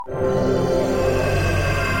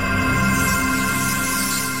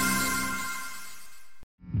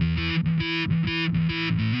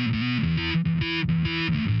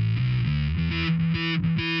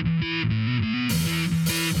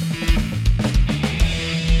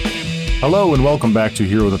Hello and welcome back to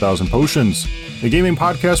Hero with a Thousand Potions, a gaming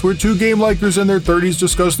podcast where two game likers in their 30s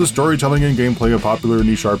discuss the storytelling and gameplay of popular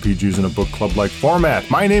niche RPGs in a book club-like format.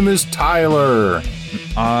 My name is Tyler.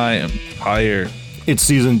 I am tired. It's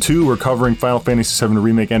Season 2. We're covering Final Fantasy VII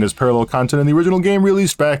Remake and its parallel content in the original game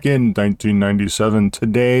released back in 1997.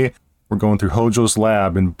 Today, we're going through Hojo's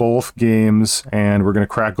lab in both games, and we're going to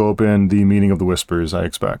crack open the Meaning of the Whispers, I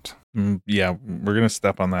expect. Yeah, we're going to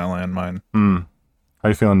step on that landmine. How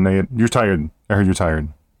you feeling, Nate? You're tired. I heard you're tired.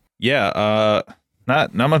 Yeah,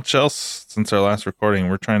 not much else since our last recording.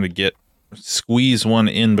 We're trying to squeeze one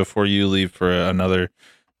in before you leave for another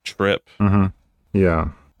trip. Yeah.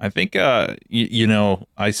 I think, you know,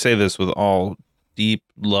 I say this with all deep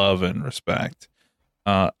love and respect.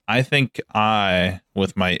 I think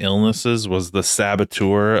with my illnesses, was the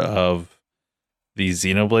saboteur of the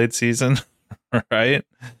Xenoblade season, right?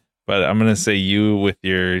 But I'm going to say you with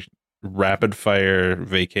your rapid fire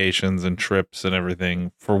vacations and trips and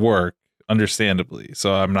everything for work, understandably.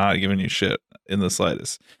 So I'm not giving you shit in the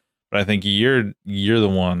slightest. But I think you're the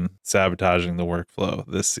one sabotaging the workflow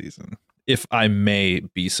this season, if I may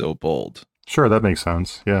be so bold. Sure, that makes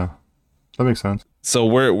sense. Yeah, that makes sense. So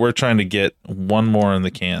we're trying to get one more in the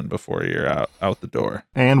can before you're out the door.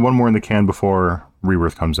 And one more in the can before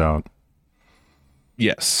Rebirth comes out.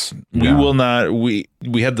 Yes. Yeah. We will not. We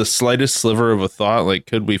had the slightest sliver of a thought, like,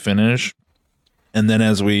 could we finish? And then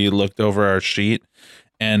as we looked over our sheet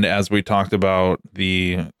and as we talked about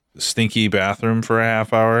the stinky bathroom for a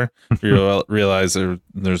half hour, we realized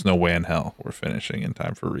there's no way in hell we're finishing in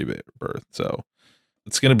time for Rebirth. So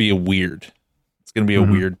it's going to be a weird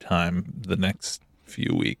time the next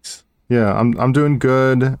few weeks. Yeah, I'm doing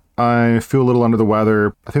good. I feel a little under the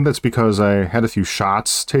weather. I think that's because I had a few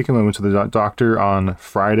shots taken. I went to the doctor on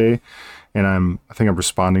Friday, and I think I'm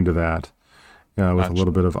responding to that with a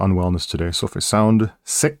little bit of unwellness today. So if I sound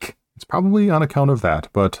sick, it's probably on account of that.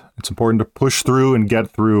 But it's important to push through and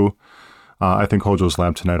get through. I think Hojo's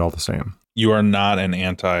lab tonight all the same. You are not an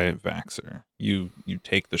anti-vaxxer. You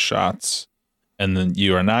take the shots, and then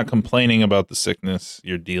you are not complaining about the sickness.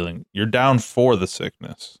 You're down for the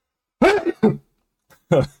sickness.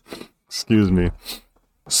 Excuse me.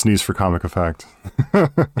 Sneeze for comic effect.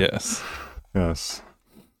 Yes. Yes.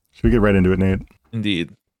 Should we get right into it, Nate?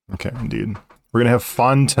 Indeed. Okay, indeed. We're going to have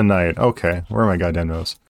fun tonight. Okay, where are my goddamn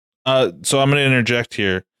notes? So I'm going to interject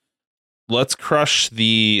here. Let's crush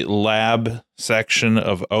the lab section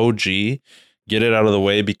of OG. Get it out of the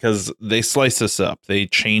way because they slice this up. They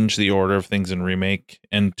change the order of things in Remake,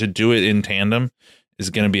 and to do it in tandem is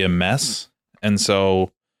going to be a mess. And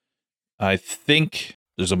so I think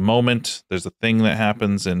there's a thing that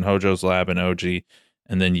happens in Hojo's lab in OG,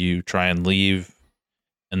 and then you try and leave,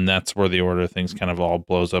 and that's where the order of things kind of all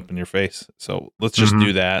blows up in your face. So let's just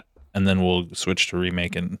do that, and then we'll switch to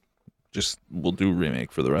Remake, and we'll do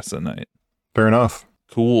Remake for the rest of the night. Fair enough.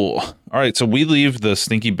 Cool. All right, so we leave the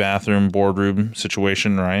stinky bathroom boardroom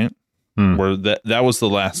situation, right? Where that was the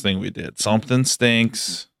last thing we did. Something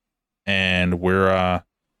stinks, and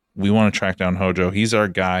we want to track down Hojo. He's our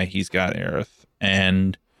guy. He's got Aerith.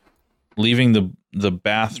 And leaving the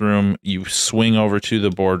bathroom, you swing over to the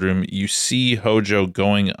boardroom. You see Hojo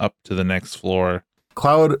going up to the next floor.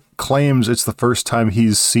 Cloud claims it's the first time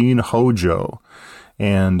he's seen Hojo.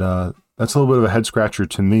 And that's a little bit of a head scratcher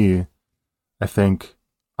to me. I think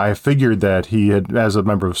I figured that he had, as a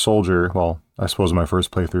member of Soldier, well, I suppose in my first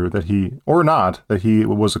playthrough, that he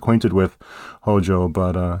was acquainted with Hojo,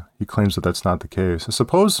 but he claims that that's not the case. I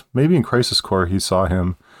suppose maybe in Crisis Core he saw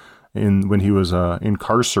him when he was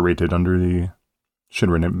incarcerated under the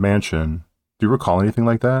Shinra Mansion. Do you recall anything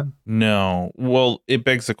like that? No. Well, it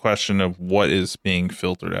begs the question of what is being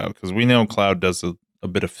filtered out, because we know Cloud does a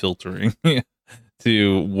bit of filtering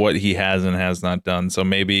to what he has and has not done. So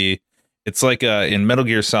maybe it's like in Metal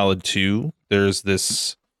Gear Solid 2, there's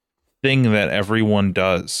this thing that everyone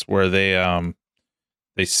does where they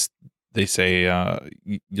say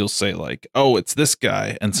you'll say like, oh, it's this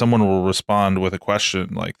guy, and someone will respond with a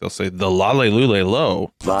question, like they'll say the lolly lule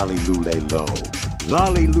low, lolly lule low,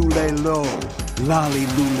 lolly lule low, lolly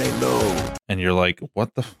lule low, and you're like,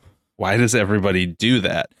 why does everybody do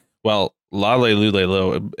that? Well, lolly lule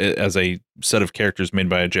low, as a set of characters made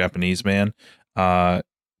by a Japanese man,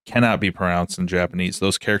 cannot be pronounced in Japanese.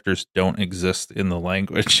 Those characters don't exist in the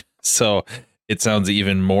language. So it sounds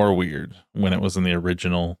even more weird when it was in the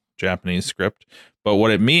original Japanese script. But what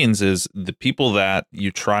it means is the people that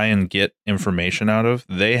you try and get information out of,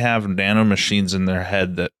 they have nanomachines in their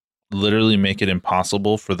head that literally make it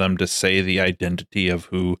impossible for them to say the identity of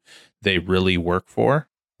who they really work for.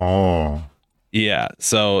 Oh. Yeah,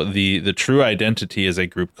 so the true identity is a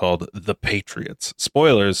group called the Patriots.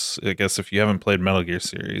 Spoilers, I guess, if you haven't played Metal Gear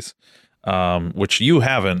series, which you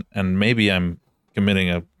haven't, and maybe I'm committing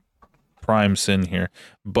a prime sin here,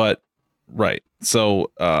 but right.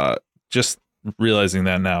 So just realizing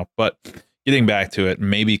that now. But getting back to it,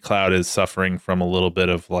 maybe Cloud is suffering from a little bit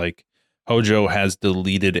of like Hojo has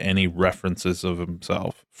deleted any references of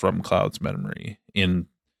himself from Cloud's memory in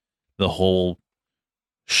the whole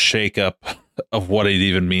shakeup of what it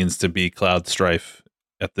even means to be Cloud Strife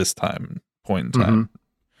at this point in time.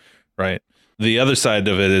 Right. The other side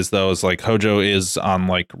of it is, though, is like Hojo is on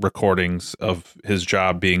like recordings of his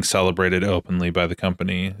job being celebrated openly by the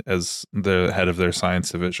company as the head of their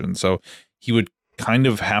science division. So he would kind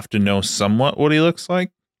of have to know somewhat what he looks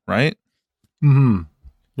like, right?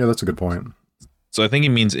 Yeah, that's a good point. So I think he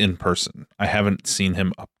means in person. I haven't seen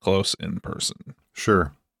him up close in person.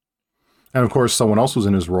 Sure. And of course, someone else was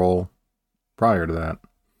in his role prior to that.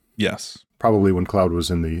 Yes. Probably when Cloud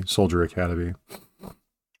was in the Soldier Academy.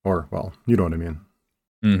 Or, well, you know what I mean.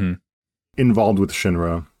 Mm-hmm. Involved with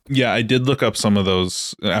Shinra. Yeah, I did look up some of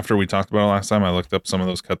those after we talked about it last time. I looked up some of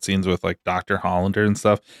those cutscenes with like Dr. Hollander and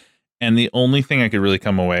stuff. And the only thing I could really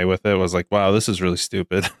come away with it was like, wow, this is really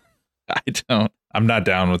stupid. I'm not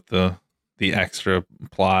down with the extra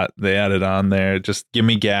plot they added on there. Just give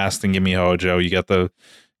me Gast and give me Hojo. You got the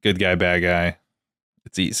good guy, bad guy.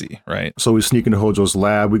 It's easy, right? So we sneak into Hojo's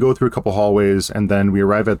lab. We go through a couple hallways, and then we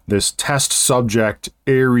arrive at this test subject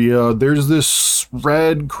area. There's this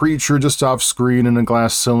red creature just off screen in a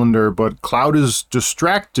glass cylinder, but Cloud is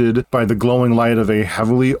distracted by the glowing light of a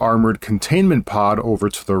heavily armored containment pod over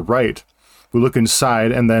to the right. We look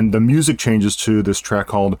inside, and then the music changes to this track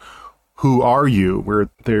called Who Are You?, where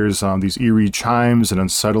there's these eerie chimes and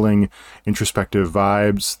unsettling introspective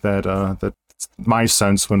vibes that my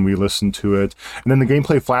sense when we listen to it. And then the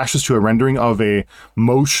gameplay flashes to a rendering of a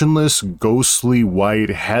motionless, ghostly,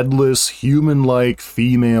 white, headless, human-like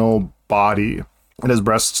female body. It has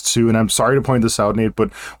breasts too, and I'm sorry to point this out, Nate,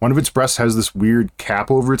 but one of its breasts has this weird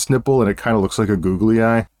cap over its nipple, and it kind of looks like a googly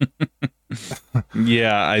eye.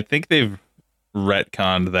 Yeah, I think they've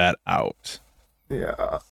retconned that out.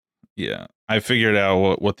 Yeah, I figured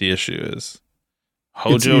out what the issue is.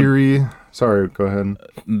 Hojo, it's eerie. Sorry, go ahead.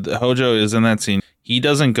 Hojo is in that scene. He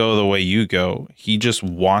doesn't go the way you go. He just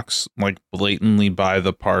walks like blatantly by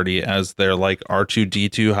the party as they're like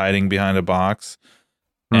R2-D2 hiding behind a box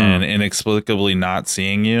and inexplicably not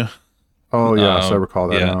seeing you. Oh, yes, I recall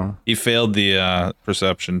that now. He failed the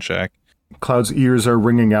perception check. Cloud's ears are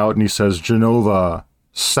ringing out, and he says, Genova,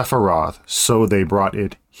 Sephiroth, so they brought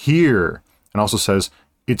it here. And also says,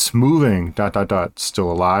 it's moving, ... still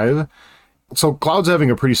alive. So Cloud's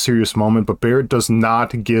having a pretty serious moment, but Barrett does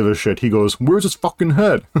not give a shit. He goes, where's his fucking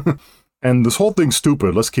head? And this whole thing's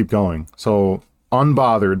stupid. Let's keep going. So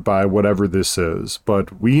unbothered by whatever this is,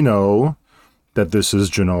 but we know that this is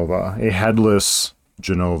Genova, a headless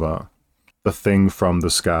Genova, the thing from the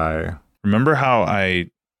sky. Remember how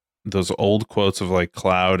those old quotes of like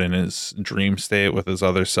Cloud in his dream state with his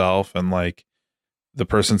other self and like the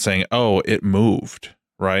person saying, oh, it moved,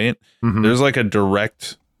 right? Mm-hmm. There's like a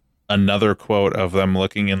direct another quote of them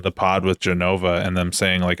looking in the pod with Genova and them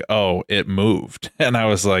saying like, oh, it moved. And I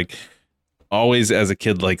was like, always as a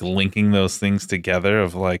kid, like linking those things together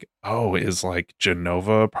of like, oh, is like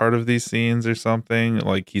Genova a part of these scenes or something?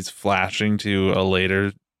 Like he's flashing to a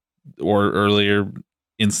later or earlier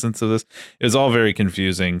instance of this. It was all very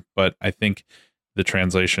confusing, but I think the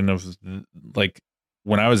translation of like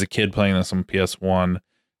when I was a kid playing this on PS1,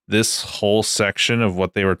 this whole section of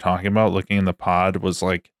what they were talking about looking in the pod was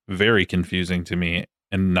like very confusing to me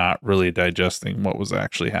and not really digesting what was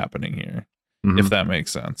actually happening here. Mm-hmm. If that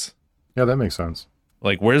makes sense. Yeah, that makes sense.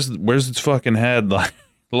 Like where's its fucking head?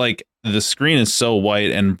 Like the screen is so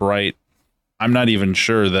white and bright. I'm not even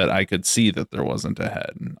sure that I could see that there wasn't a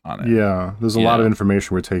head on it. Yeah, there's a lot of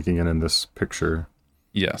information we're taking in this picture.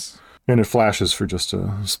 Yes. And it flashes for just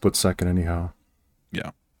a split second anyhow.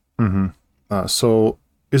 Yeah. Mm-hmm. So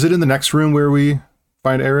is it in the next room where we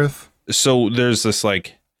find Aerith? So there's this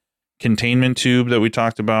like containment tube that we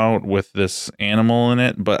talked about with this animal in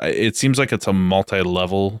it, but it seems like it's a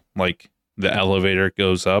multi-level, like the elevator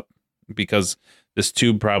goes up because this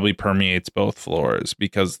tube probably permeates both floors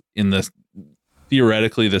because in this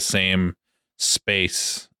theoretically the same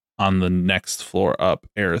space on the next floor up,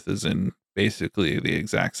 Aerith is in basically the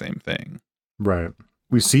exact same thing. Right.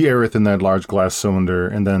 We see Aerith in that large glass cylinder,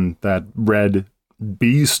 and then that red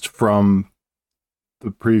beast from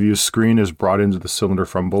the previous screen is brought into the cylinder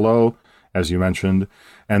from below, as you mentioned.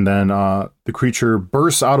 And then the creature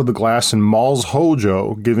bursts out of the glass and mauls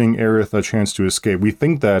Hojo, giving Aerith a chance to escape. We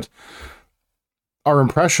think that our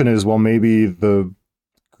impression is, well, maybe the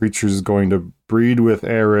creature is going to breed with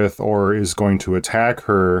Aerith or is going to attack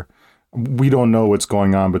her. We don't know what's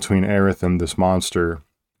going on between Aerith and this monster,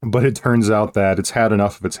 but it turns out that it's had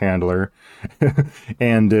enough of its handler,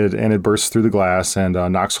 and it bursts through the glass and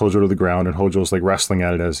knocks Hojo to the ground, and Hojo's like wrestling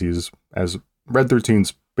at it as Red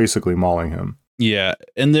XIII's basically mauling him. Yeah,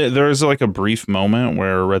 and there's like a brief moment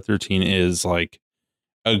where Red XIII is like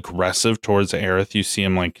aggressive towards Aerith. You see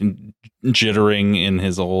him like jittering in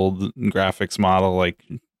his old graphics model, like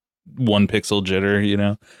 1 pixel jitter, you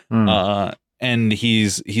know. And he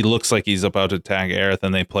looks like he's about to attack Aerith,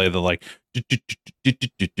 and they play the like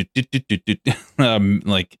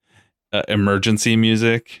emergency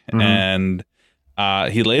music. And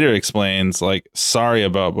he later explains, like, sorry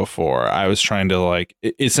about before. I was trying to like,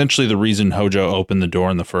 essentially the reason Hojo opened the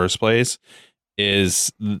door in the first place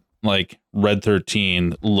is like Red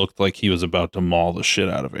XIII looked like he was about to maul the shit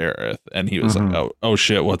out of Aerith, and he was like, oh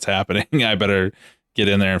shit, what's happening? I better get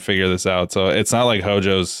in there and figure this out. So it's not like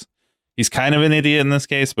he's kind of an idiot in this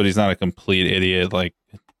case, but he's not a complete idiot. Like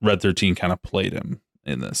Red XIII kind of played him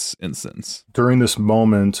in this instance. During this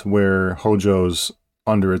moment where Hojo's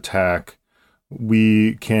under attack,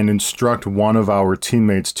 we can instruct one of our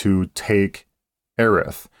teammates to take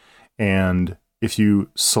Aerith. And if you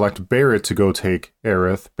select Barrett to go take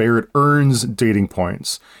Aerith, Barrett earns dating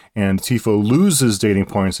points. And Tifa loses dating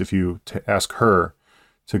points if you ask her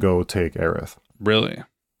to go take Aerith. Really?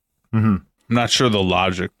 I'm not sure the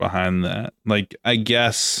logic behind that. Like, I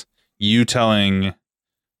guess you telling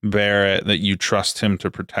Barrett that you trust him to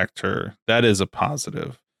protect her, that is a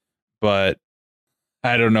positive. But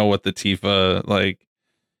I don't know what the Tifa, like,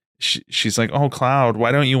 she's like, oh, Cloud,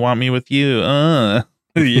 why don't you want me with you? You know,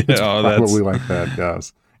 it's probably like that,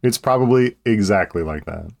 yes. It's probably exactly like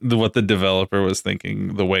that. What the developer was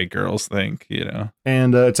thinking, the way girls think, you know.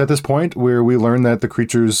 And it's at this point where we learn that the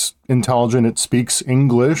creature's intelligent. It speaks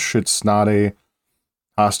English. It's not a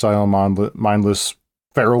hostile, mindless,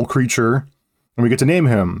 feral creature. And we get to name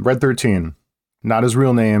him Red XIII, not his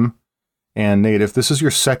real name. And Nate, if this is your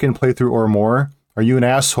second playthrough or more, are you an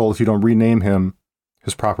asshole if you don't rename him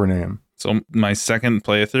his proper name? So my second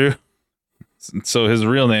playthrough, so his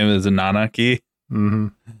real name is Nanaki.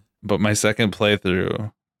 But my second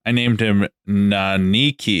playthrough, I named him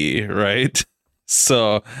Naniki, right?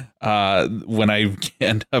 So when I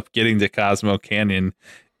end up getting to Cosmo Canyon,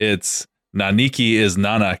 it's Naniki is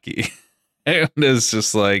Nanaki. And it's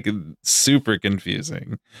just like super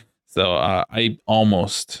confusing. So I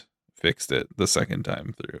almost fixed it the second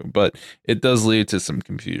time through, but it does lead to some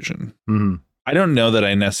confusion. I don't know that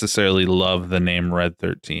I necessarily love the name Red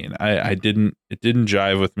XIII. It didn't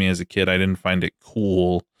jive with me as a kid. I didn't find it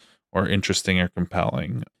cool or interesting or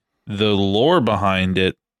compelling. The lore behind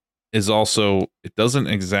it is also, it doesn't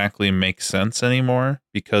exactly make sense anymore,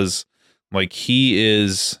 because like he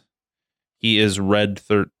is Red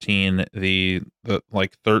XIII, the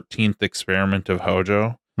like 13th experiment of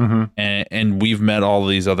Hojo. And we've met all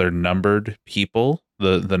these other numbered people,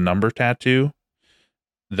 the number tattoo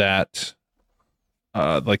that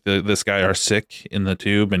like this guy are sick in the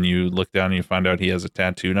tube, and you look down and you find out he has a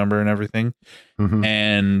tattoo number and everything.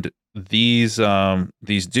 And these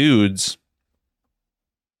dudes,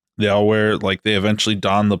 they all wear, like, they eventually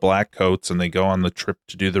don the black coats and they go on the trip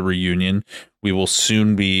to do the reunion. We've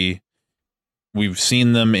seen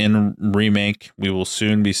them in Remake. We will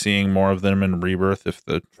soon be seeing more of them in Rebirth if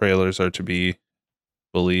the trailers are to be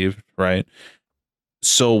believed, right?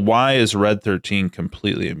 So why is Red XIII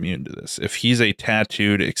completely immune to this? If he's a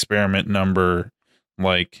tattooed experiment number,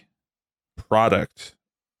 like, product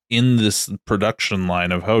in this production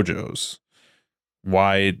line of Hojo's,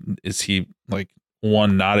 why is he, like,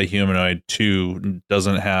 1, not a humanoid, 2,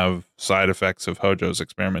 doesn't have side effects of Hojo's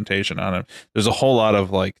experimentation on him? There's a whole lot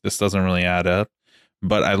of, like, this doesn't really add up.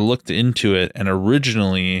 But I looked into it, and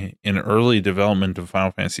originally, in early development of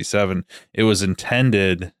Final Fantasy VII, it was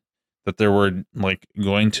intended that there were, like,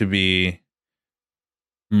 going to be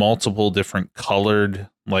multiple different colored,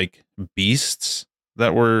 like, beasts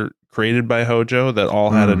that were created by Hojo that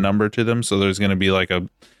all had a number to them. So there's going to be like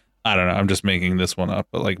I don't know, I'm just making this one up,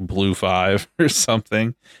 but like Blue 5 or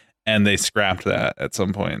something. And they scrapped that at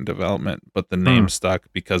some point in development, but the name stuck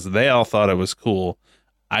because they all thought it was cool.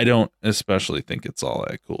 I don't especially think it's all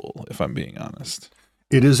that cool, if I'm being honest.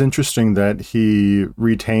 It is interesting that he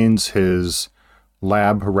retains his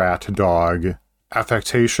lab rat dog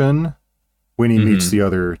affectation when he meets the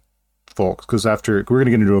other folks. Because after, we're going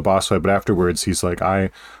to get into a boss fight, but afterwards he's like,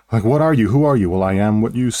 what are you? Who are you? Well, I am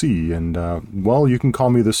what you see. And, well, you can call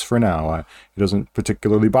me this for now. It doesn't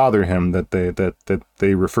particularly bother him that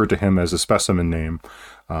they refer to him as a specimen name,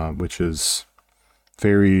 which is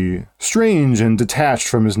very strange and detached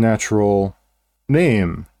from his natural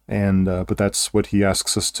name. And but that's what he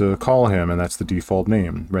asks us to call him, and that's the default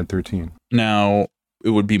name, Red XIII. Now, it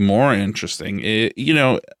would be more interesting.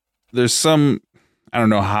 There's some, I don't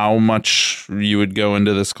know how much you would go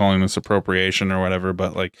into this calling this appropriation or whatever,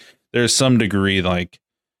 but like there's some degree, like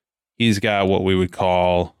he's got what we would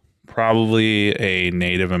call probably a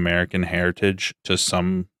Native American heritage to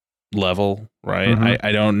some level, right? Mm-hmm.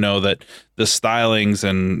 I don't know that the stylings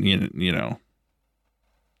and,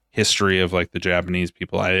 history of like the Japanese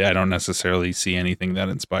people, I don't necessarily see anything that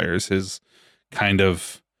inspires his kind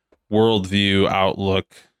of worldview,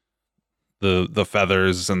 outlook, the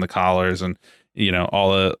feathers and the collars and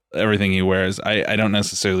everything he wears. I don't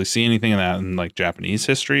necessarily see anything in that in like Japanese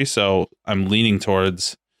history, so I'm leaning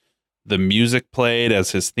towards the music played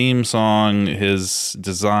as his theme song, his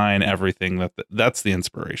design, everything that's the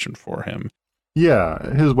inspiration for him.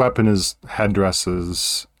 Yeah, his weapon is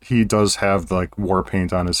headdresses. He does have like war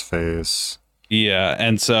paint on his face. Yeah,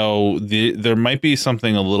 and so there might be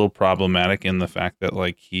something a little problematic in the fact that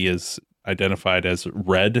like he is identified as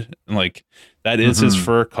red, like that is his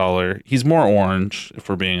fur color. He's more orange, if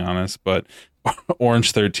we're being honest, but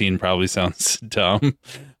Orange 13 probably sounds dumb.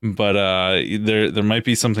 But there might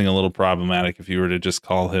be something a little problematic if you were to just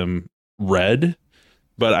call him Red.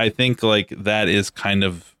 But I think like that is kind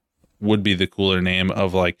of would be the cooler name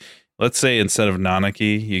of like, let's say instead of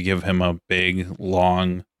Nanaki, you give him a big,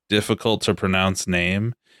 long, difficult to pronounce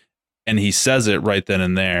name, and he says it right then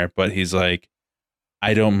and there, but he's like,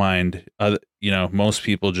 I don't mind, most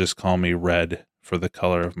people just call me Red for the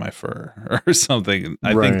color of my fur or something.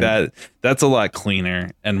 I think that's a lot cleaner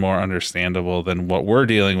and more understandable than what we're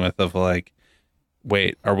dealing with of like,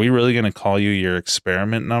 wait, are we really going to call you your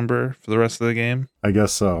experiment number for the rest of the game? I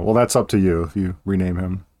guess so. Well, that's up to you if you rename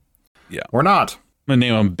him. Yeah. Or not. I'm going to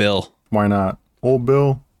name him Bill. Why not? Old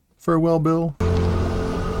Bill. Farewell, Bill.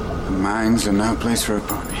 Mines are no place for a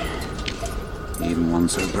pony. Even one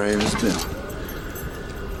so brave as Bill.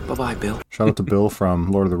 Bye-bye, Bill. Shout out to Bill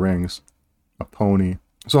from Lord of the Rings. A pony.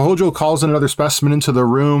 So Hojo calls in another specimen into the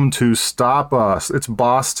room to stop us. It's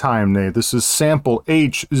boss time, Nate. This is sample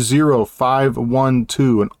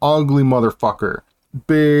H0512, an ugly motherfucker.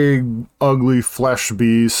 Big, ugly flesh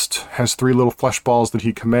beast. Has 3 little flesh balls that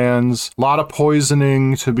he commands. A lot of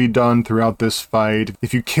poisoning to be done throughout this fight.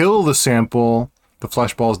 If you kill the sample, the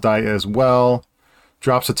flesh balls die as well.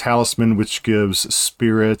 Drops a talisman, which gives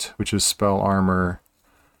spirit, which is spell armor.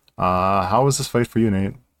 How was this fight for you,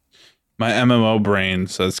 Nate? My MMO brain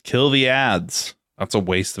says kill the ads. That's a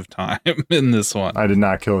waste of time in this one. I did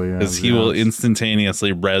not kill the ads. Because he will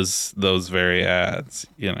instantaneously res those very ads,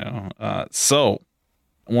 So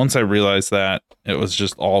once I realized that it was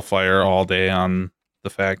just all fire all day on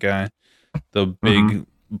the fat guy, the big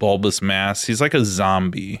bulbous mass, he's like a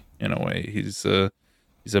zombie in a way. He's a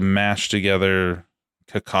mashed together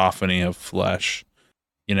cacophony of flesh.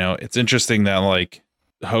 It's interesting that like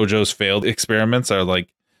Hojo's failed experiments are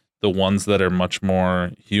like the ones that are much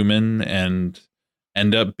more human and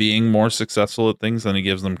end up being more successful at things than he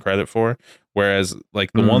gives them credit for. Whereas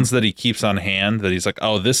like the ones that he keeps on hand that he's like,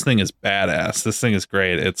 oh, this thing is badass, this thing is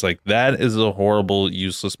great. It's like, that is a horrible,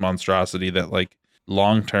 useless monstrosity that like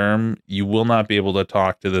long term, you will not be able to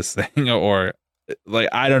talk to this thing or like,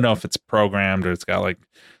 I don't know if it's programmed or it's got like,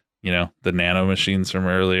 the nano machines from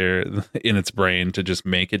earlier in its brain to just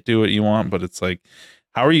make it do what you want. But it's like,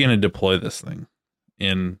 how are you going to deploy this thing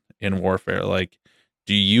in warfare? Like,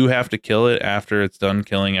 do you have to kill it after it's done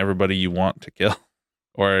killing everybody you want to kill?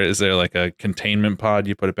 Or is there like a containment pod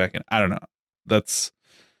you put it back in? I don't know. That's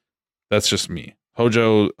just me.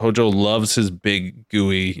 Hojo loves his big,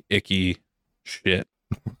 gooey, icky shit.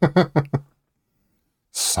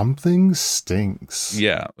 Something stinks.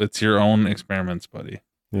 Yeah, it's your own experiments, buddy.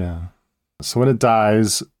 Yeah. So when it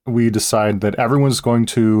dies, we decide that everyone's going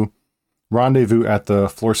to rendezvous at the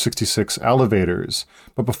floor 66 elevators.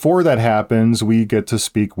 But before that happens, we get to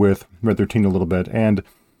speak with Red XIII a little bit. And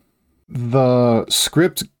the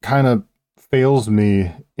script kind of fails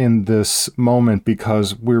me in this moment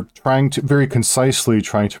because we're very concisely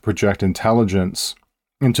trying to project intelligence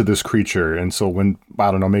into this creature. And so when,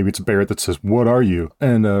 I don't know, maybe it's Barrett that says, "What are you?"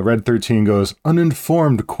 And Red XIII goes,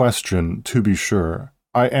 "Uninformed question, to be sure.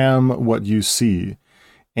 I am what you see."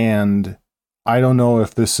 And I don't know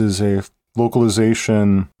if this is a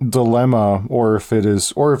localization dilemma or if it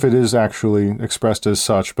is actually expressed as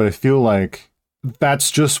such, but I feel like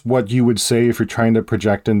that's just what you would say if you're trying to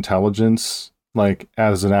project intelligence, like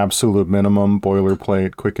as an absolute minimum,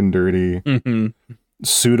 boilerplate, quick and dirty,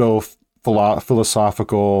 pseudo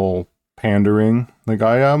philosophical pandering, like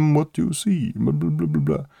I am what you see, blah, blah, blah, blah,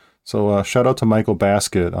 blah. So shout out to Michael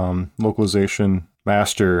Baskett, localization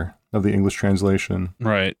master of the English translation.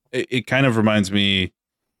 Right. It kind of reminds me,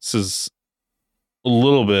 this is a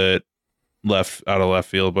little bit out of left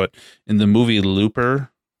field, but in the movie Looper,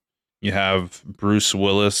 you have Bruce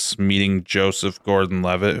Willis meeting Joseph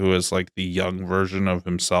Gordon-Levitt, who is like the young version of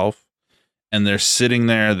himself. And they're sitting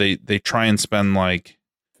there. They try and spend like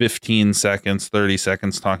 15 seconds, 30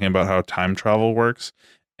 seconds talking about how time travel works.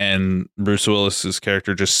 And Bruce Willis's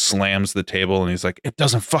character just slams the table and he's like, it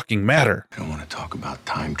doesn't fucking matter. I don't want to talk about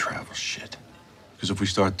time travel shit. Because if we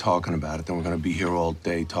start talking about it, then we're going to be here all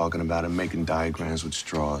day talking about it, making diagrams with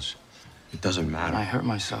straws. It doesn't matter. When I hurt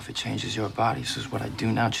myself, it changes your body. So is what I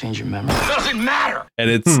do now change your memory? It doesn't matter! And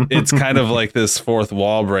it's kind of like this fourth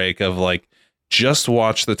wall break of like, just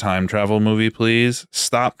watch the time travel movie, please.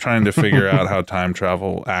 Stop trying to figure out how time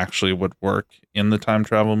travel actually would work in the time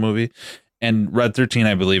travel movie. And Red 13,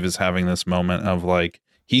 I believe, is having this moment of like,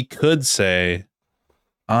 he could say,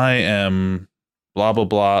 I am blah, blah,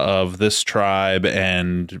 blah of this tribe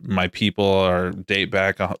and my people date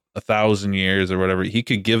back 1,000 years or whatever. He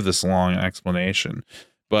could give this long explanation.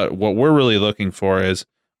 But what we're really looking for is,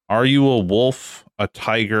 are you a wolf, a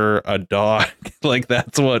tiger, a dog? Like,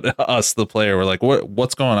 that's what us, the player, we're like,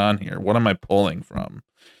 what's going on here? What am I pulling from?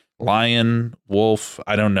 Lion, wolf,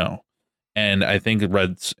 I don't know. And I think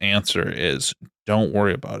Red's answer is, don't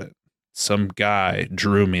worry about it. Some guy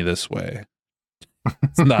drew me this way.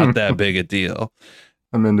 It's not that big a deal.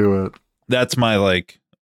 I'm into it. That's my like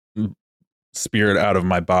spirit out of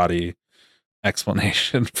my body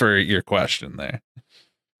explanation for your question there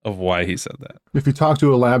of why he said that. If you talk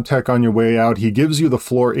to a lab tech on your way out, he gives you the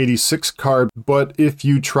floor 86 card, but if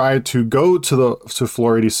you try to go to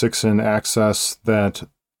floor 86 and access that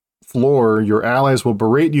floor, your allies will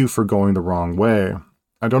berate you for going the wrong way.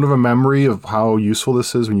 I don't have a memory of how useful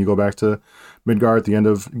this is when you go back to Midgar at the end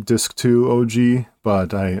of Disc 2 OG,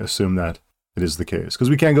 but I assume that it is the case, because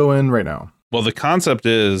we can't go in right now. Well, the concept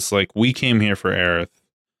is, like, we came here for Aerith.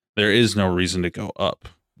 There is no reason to go up.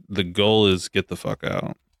 The goal is get the fuck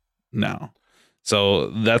out now.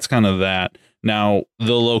 So that's kind of that. Now,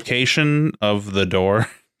 the location of the door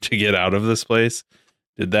to get out of this place,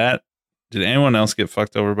 did anyone else get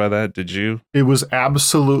fucked over by that? Did you? It was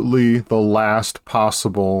absolutely the last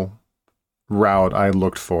possible route I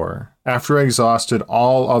looked for. After I exhausted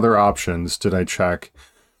all other options, did I check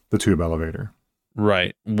the tube elevator.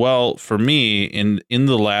 Right. Well, for me, in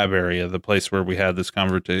the lab area, the place where we had this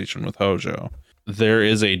conversation with Hojo, there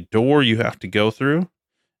is a door you have to go through,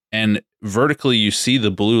 and vertically you see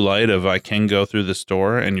the blue light of I can go through this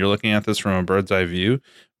door, and you're looking at this from a bird's eye view,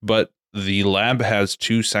 but the lab has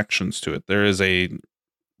two sections to it. There is a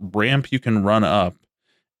ramp you can run up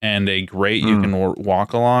and a grate you can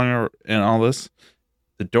walk along and all this.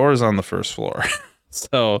 The door is on the first floor.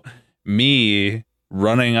 So me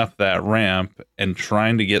running up that ramp and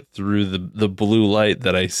trying to get through the blue light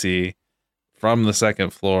that I see from the second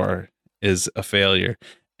floor is a failure.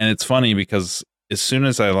 And it's funny because as soon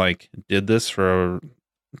as I did this for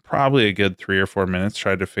probably a good 3 or 4 minutes,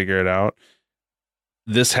 tried to figure it out,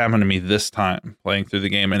 this happened to me this time playing through the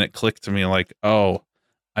game, and it clicked to me like, oh,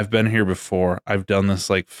 I've been here before. I've done this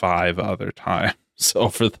 5 other times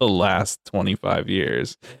over the last 25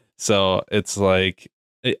 years. So it's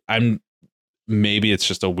maybe it's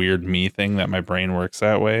just a weird me thing that my brain works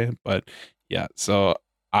that way. But yeah, so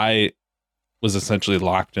I was essentially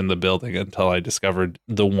locked in the building until I discovered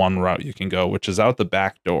the one route you can go, which is out the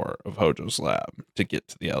back door of Hojo's lab to get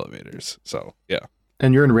to the elevators. So yeah.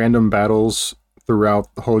 And you're in random battles throughout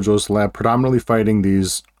Hojo's lab, predominantly fighting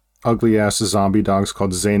these ugly ass zombie dogs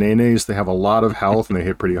called Xanenes. They have a lot of health and they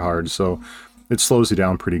hit pretty hard. So it slows you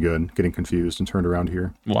down pretty good, getting confused and turned around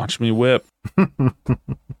here. Watch me whip.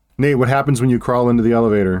 Nate, what happens when you crawl into the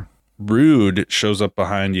elevator? Rude shows up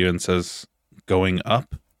behind you and says, going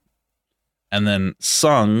up. And then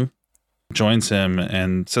Sung joins him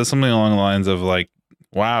and says something along the lines of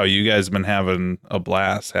wow, you guys been having a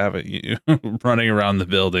blast, haven't you? Running around the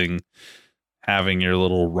building, having your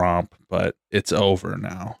little romp, but it's over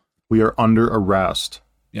now. We are under arrest.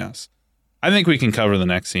 Yes. I think we can cover the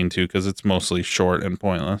next scene too, because it's mostly short and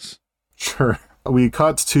pointless. Sure. We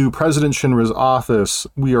cut to President Shinra's office.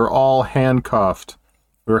 We are all handcuffed.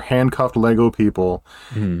 We're handcuffed Lego people.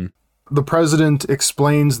 Mm-hmm. The president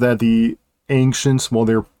explains that the ancients,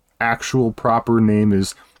 their actual proper name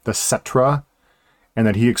is the Cetra, and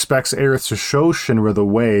that he expects Aerith to show Shinra the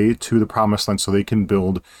way to the Promised Land so they can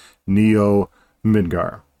build Neo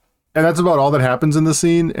Midgar. And that's about all that happens in the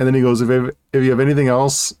scene. And then he goes, if you have anything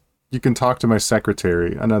else, you can talk to my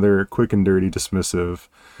secretary. Another quick and dirty, dismissive,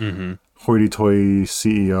 hoity-toity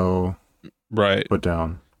CEO. Right. Put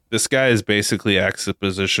down. This guy is basically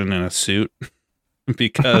exposition in a suit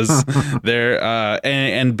because they're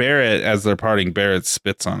and Barrett, as they're parting, Barrett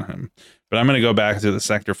spits on him. But I'm going to go back to the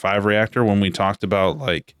Sector 5 reactor when we talked about,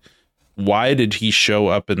 like, why did he show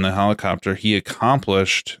up in the helicopter? He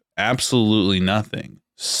accomplished absolutely nothing,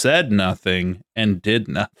 said nothing, and did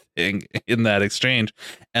nothing in that exchange,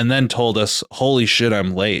 and then told us, holy shit,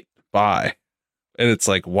 I'm late. Bye. And it's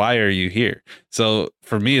like, why are you here? So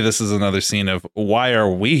for me, this is another scene of, why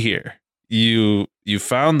are we here? You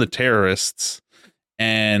found the terrorists,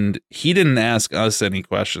 and he didn't ask us any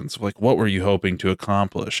questions. Like, what were you hoping to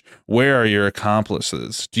accomplish? Where are your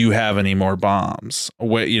accomplices? Do you have any more bombs?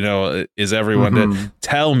 What, is everyone to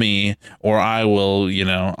tell me, or I will,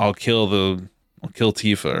 I'll kill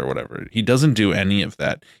Tifa or whatever. He doesn't do any of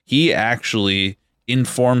that. He actually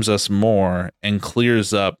informs us more and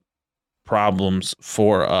clears up problems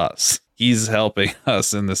for us. He's helping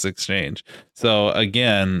us in this exchange. So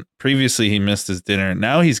again, previously he missed his dinner.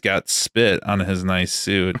 Now he's got spit on his nice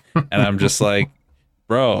suit. And I'm just like,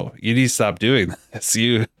 bro, you need to stop doing this.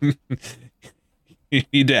 You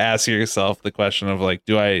need to ask yourself the question of, like,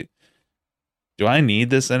 do I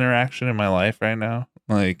need this interaction in my life right now?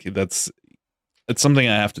 Like, it's something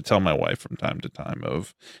I have to tell my wife from time to time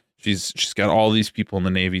of, she's got all these people in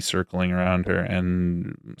the Navy circling around her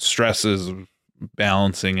and stresses of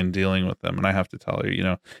balancing and dealing with them. And I have to tell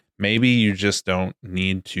her, maybe you just don't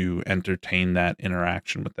need to entertain that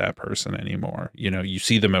interaction with that person anymore. You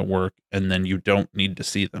see them at work, and then you don't need to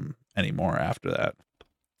see them anymore after that.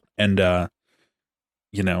 And, I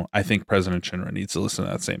think President Shinra needs to listen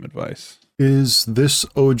to that same advice. Is this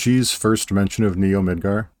OG's first mention of Neo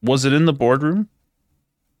Midgar? Was it in the boardroom?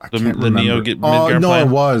 I can't remember. Neo Midgar no, plan?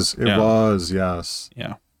 It was, yes.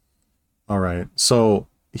 Yeah. All right. So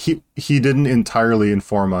he didn't entirely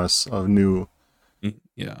inform us of new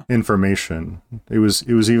information. It was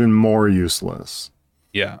even more useless.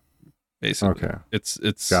 Yeah. Basically. Okay.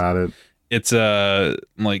 It's got it. It's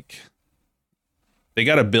like, they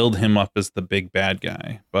got to build him up as the big bad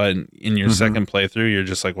guy, but in your second playthrough, you're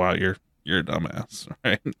just like, wow, you're a dumbass,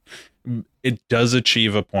 right? It does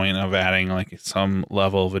achieve a point of adding, like, some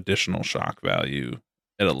level of additional shock value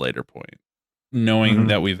at a later point, knowing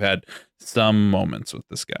that we've had some moments with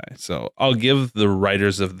this guy. So I'll give the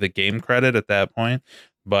writers of the game credit at that point,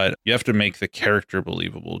 but you have to make the character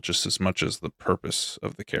believable just as much as the purpose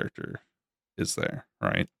of the character is there,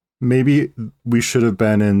 right? Maybe we should have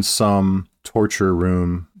been in some torture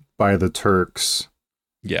room by the Turks.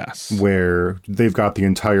 Yes. Where they've got the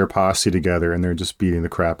entire posse together and they're just beating the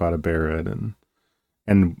crap out of Barrett, and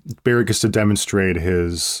Barrett gets to demonstrate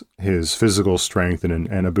his physical strength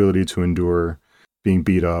and ability to endure being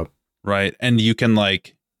beat up. Right. And you can,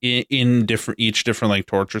 like, in each different like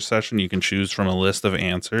torture session, you can choose from a list of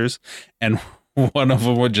answers, and one of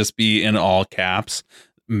them would just be in all caps,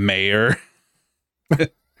 Mayor.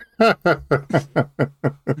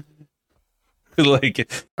 Like,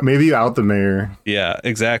 maybe out the mayor. Yeah,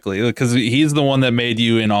 exactly, because he's the one that made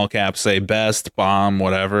you in all caps say best, bomb,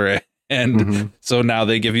 whatever. And so now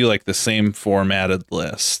they give you, like, the same formatted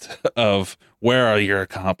list of where are your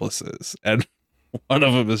accomplices, and one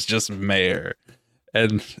of them is just mayor.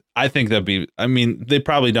 And I think they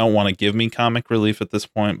probably don't want to give me comic relief at this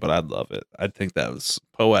point, but I'd love it. I'd think that was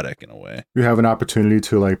poetic in a way. You have an opportunity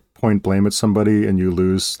to, like, point blame at somebody and you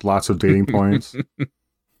lose lots of dating points.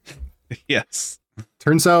 Yes.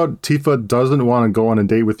 Turns out Tifa doesn't want to go on a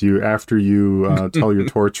date with you after you tell your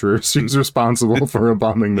torturer she's responsible for a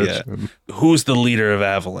bombing mission. Yeah. Who's the leader of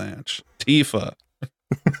Avalanche? Tifa.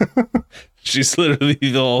 She's literally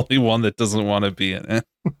the only one that doesn't want to be in it.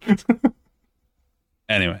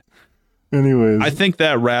 Anyways, I think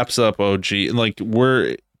that wraps up OG. Like,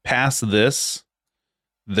 we're past this.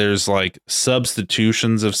 There's, like,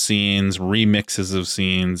 substitutions of scenes, remixes of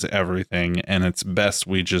scenes, everything, and it's best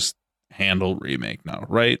we just handle Remake now,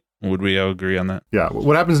 right? Would we all agree on that? Yeah.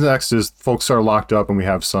 What happens next is folks are locked up and we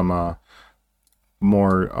have some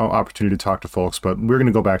more opportunity to talk to folks, but we're going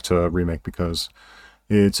to go back to Remake because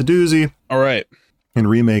it's a doozy. All right. In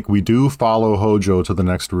Remake, we do follow Hojo to the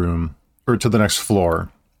next room, or to the next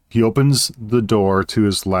floor. He opens the door to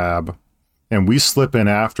his lab and we slip in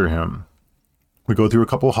after him. We go through a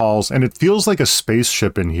couple halls and it feels like a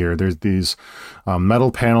spaceship in here. There's these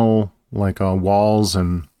metal panel, like, walls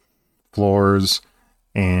and floors,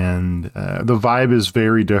 and the vibe is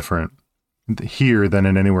very different here than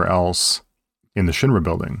in anywhere else in the Shinra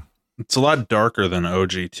building. It's a lot darker than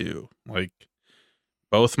OG2. Like,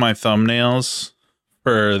 both my thumbnails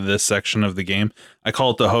for this section of the game, I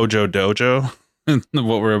call it the Hojo Dojo,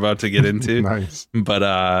 what we're about to get into. Nice.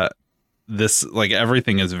 But this, like,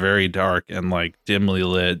 everything is very dark and like dimly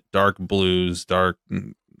lit, dark blues, dark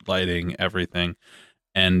lighting, everything.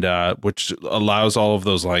 And which allows all of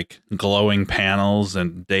those like glowing panels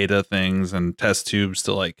and data things and test tubes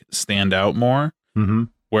to like stand out more. Mm-hmm.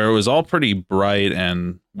 Where it was all pretty bright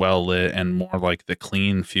and well lit and more like the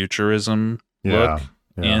clean futurism look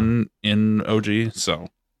in OG. So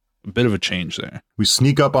a bit of a change there. We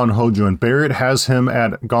sneak up on Hojo, and Barrett has him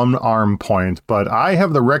at gun arm point, but I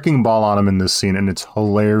have the wrecking ball on him in this scene, and it's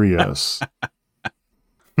hilarious.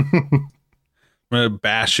 I'm gonna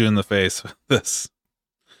bash you in the face with this.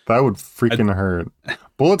 That would freaking hurt.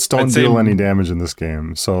 Bullets don't deal any damage in this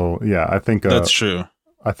game, so yeah, I think that's true.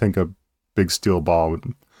 I think a big steel ball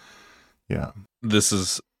would. Yeah, this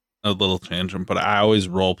is a little tangent, but I always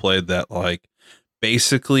role played that like.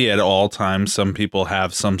 Basically, at all times, some people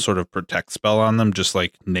have some sort of protect spell on them, just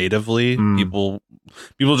like natively. People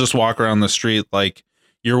just walk around the street like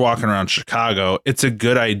you're walking around Chicago. It's a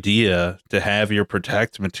good idea to have your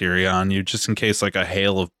protect materia on you, just in case like a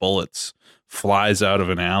hail of bullets flies out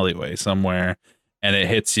of an alleyway somewhere and it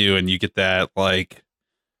hits you, and you get that like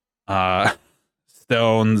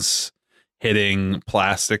stones hitting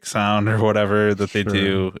plastic sound or whatever that they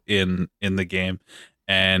do in the game.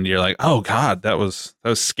 And you're like, oh God, that was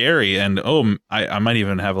scary. And I might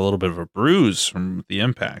even have a little bit of a bruise from the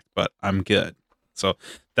impact, but I'm good. So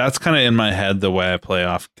that's kind of in my head the way I play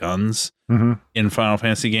off guns in Final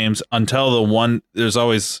Fantasy games until there's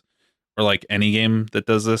always, or like any game that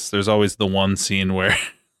does this, there's always the one scene where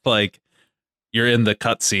like you're in the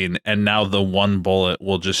cutscene and now the one bullet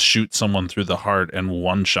will just shoot someone through the heart and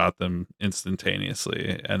one shot them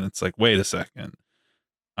instantaneously. And it's like, wait a second,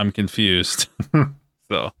 I'm confused.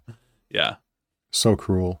 So, yeah. So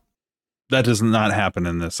cruel. That does not happen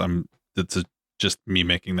in this. It's just me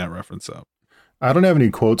making that reference up. I don't have any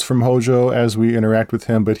quotes from Hojo as we interact with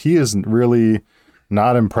him, but he is really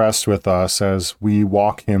not impressed with us as we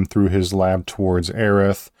walk him through his lab towards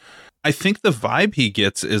Aerith. I think the vibe he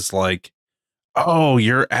gets is like, oh,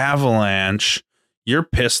 you're Avalanche. You're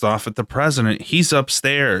pissed off at the president. He's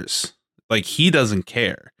upstairs. Like, he doesn't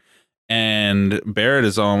care. And Barrett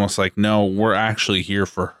is almost like, no, we're actually here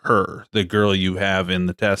for her, the girl you have in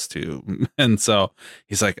the test tube. And so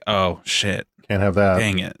he's like, oh, shit. Can't have that.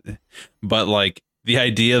 Dang it. But like the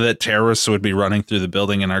idea that terrorists would be running through the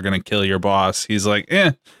building and are going to kill your boss, he's like,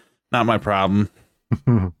 not my problem.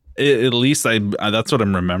 At least that's what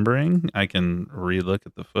I'm remembering. I can relook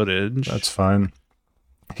at the footage. That's fine.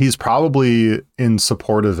 He's probably in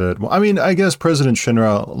support of it. Well, I mean, I guess President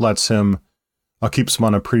Shinra lets him... keeps him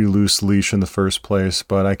on a pretty loose leash in the first place,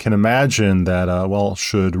 but I can imagine that,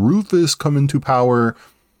 should Rufus come into power,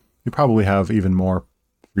 you probably have even more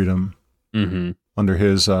freedom under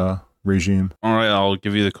his regime. All right, I'll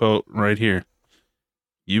give you the quote right here.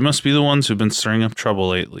 You must be the ones who've been stirring up trouble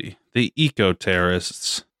lately, the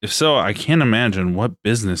eco-terrorists. If so, I can't imagine what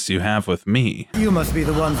business you have with me. You must be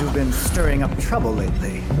the ones who've been stirring up trouble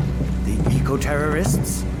lately. The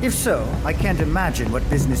eco-terrorists? If so, I can't imagine what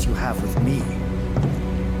business you have with me.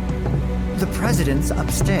 The president's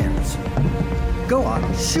upstairs. Go on,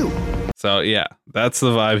 shoot. So yeah, that's the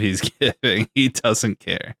vibe he's giving. He doesn't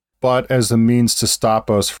care. But as a means to stop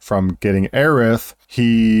us from getting Aerith,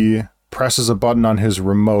 he presses a button on his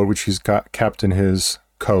remote, which he's got kept in his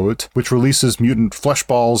coat, which releases mutant flesh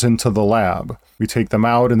balls into the lab. We take them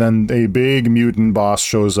out, and then a big mutant boss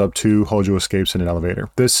shows up too. Hojo escapes in an elevator.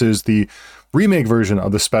 This is the remake version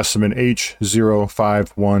of the specimen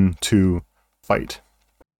H0512 fight.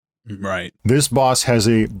 Right. This boss has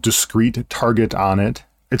a discrete target on it.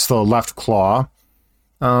 It's the left claw.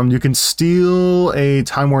 You can steal a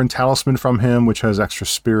Time-Worn Talisman from him, which has extra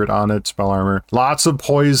spirit on it, spell armor. Lots of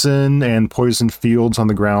poison and poison fields on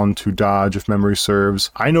the ground to dodge, if memory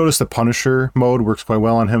serves. I noticed the Punisher mode works quite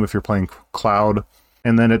well on him if you're playing Cloud.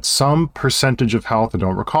 And then at some percentage of health, I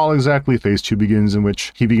don't recall exactly, phase 2 begins, in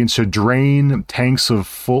which he begins to drain tanks of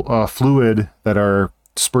fluid that are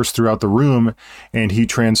dispersed throughout the room, and he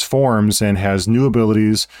transforms and has new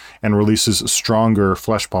abilities and releases stronger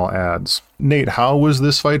fleshball adds. Nate, how was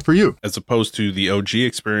this fight for you? As opposed to the OG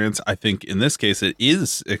experience, I think in this case it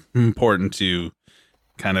is important to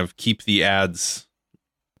kind of keep the adds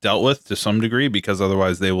dealt with to some degree, because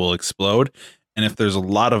otherwise they will explode. And if there's a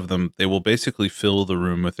lot of them, they will basically fill the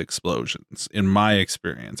room with explosions, in my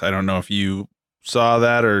experience. I don't know if you saw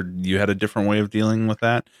that or you had a different way of dealing with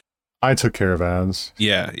that. I took care of ads.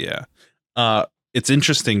 Yeah. It's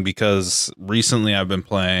interesting because recently I've been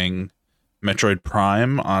playing Metroid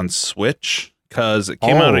Prime on Switch because it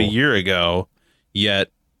came out a year ago, yet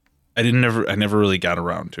I never really got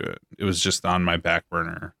around to it. It was just on my back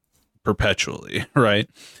burner perpetually, right?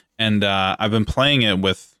 And I've been playing it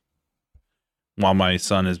while my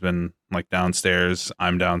son has been like downstairs.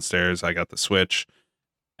 I'm downstairs. I got the Switch,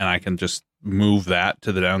 and I can just move that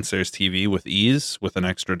to the downstairs TV with ease with an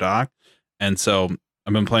extra dock. And so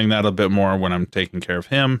I've been playing that a bit more when I'm taking care of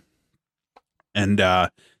him. And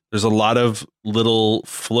there's a lot of little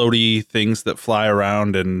floaty things that fly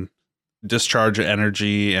around and discharge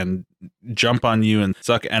energy and jump on you and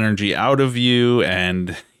suck energy out of you.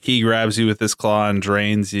 And he grabs you with his claw and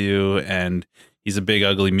drains you. And he's a big,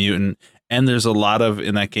 ugly mutant. And there's a lot of,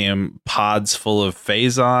 in that game, pods full of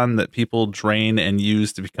Phazon that people drain and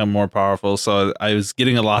use to become more powerful. So I was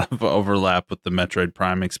getting a lot of overlap with the Metroid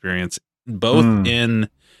Prime experience, both in,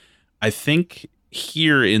 I think,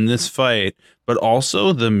 here in this fight, but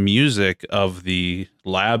also the music of the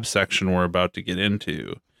lab section we're about to get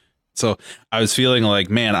into. So I was feeling like,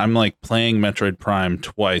 man, I'm like playing Metroid Prime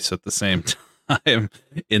twice at the same time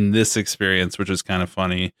in this experience, which is kind of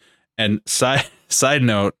funny. And side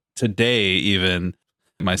note, today, even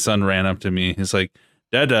my son ran up to me. He's like,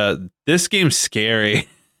 Dad, this game's scary.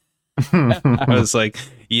 I was like,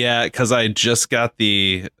 yeah, because I just got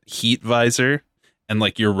the heat visor and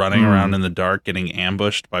like you're running around in the dark getting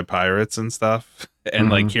ambushed by pirates and stuff. And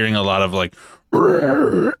like hearing a lot of like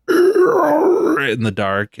in the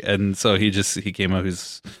dark. And so he came up,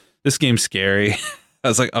 this game's scary. I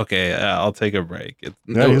was like, okay, I'll take a break.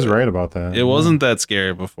 He's right about that. It wasn't that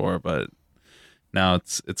scary before, but now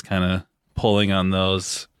it's kind of pulling on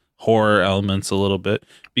those horror elements a little bit,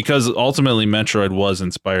 because ultimately Metroid was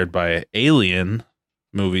inspired by Alien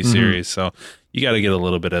movie series. So you got to get a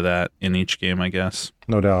little bit of that in each game, I guess.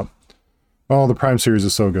 No doubt. Oh, the Prime series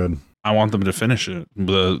is so good. I want them to finish it.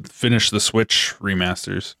 Finish the Switch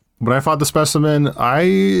remasters. When I fought the specimen,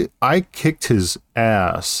 I kicked his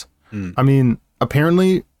ass. I mean,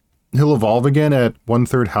 apparently he'll evolve again at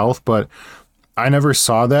 1/3 health, but I never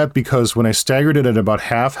saw that because when I staggered it at about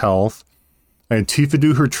half health, I had Tifa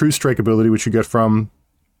do her True Strike ability, which you get from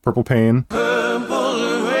Purple Pain,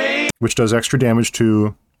 which does extra damage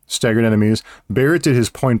to staggered enemies. Barrett did his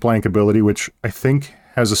Point Blank ability, which I think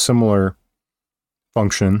has a similar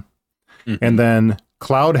function. And then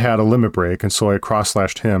Cloud had a Limit Break, and so I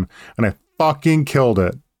cross-slashed him, and I fucking killed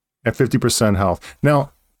it at 50% health.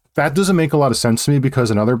 Now, that doesn't make a lot of sense to me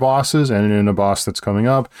because in other bosses and in a boss that's coming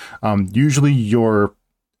up, usually your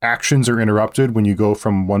actions are interrupted when you go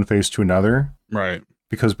from one phase to another. Right.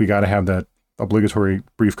 Because we got to have that obligatory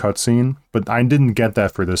brief cutscene. But I didn't get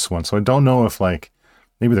that for this one. So I don't know if like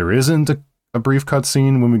maybe there isn't a brief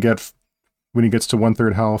cutscene when he gets to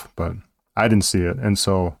 1/3 health, but I didn't see it. And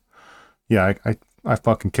so, yeah, I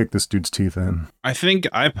fucking kicked this dude's teeth in. I think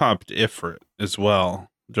I popped Ifrit as well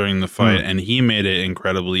during the fight, and he made it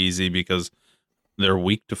incredibly easy because they're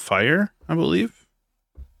weak to fire, I believe.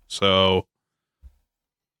 So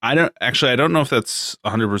I don't know if that's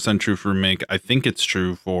 100% true for Remake. I think it's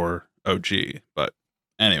true for OG, but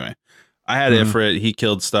anyway, I had Ifrit. He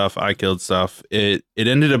killed stuff. I killed stuff. It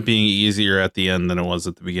ended up being easier at the end than it was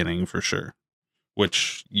at the beginning for sure,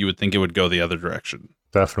 which you would think it would go the other direction.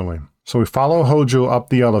 Definitely. So we follow Hojo up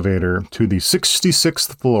the elevator to the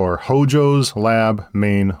 66th floor, Hojo's lab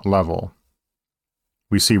main level.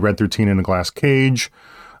 We see Red XIII in a glass cage.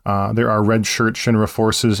 There are red shirt Shinra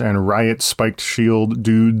forces and riot spiked shield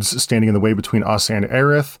dudes standing in the way between us and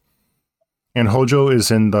Aerith. And Hojo is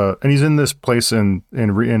he's in this place in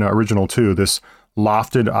original 2, this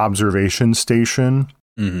lofted observation station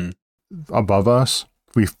above us.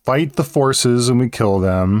 We fight the forces and we kill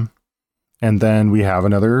them. And then we have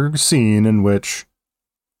another scene in which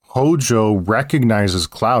Hojo recognizes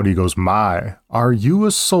Cloud. He goes, are you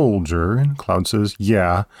a soldier? And Cloud says,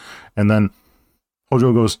 yeah. And then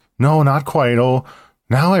Hojo goes, no, not quite. Oh,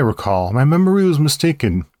 now I recall. My memory was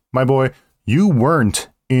mistaken. My boy, you weren't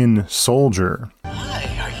in Soldier. Why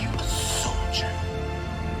are you a soldier?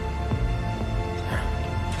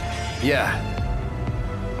 Yeah.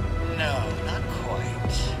 No, not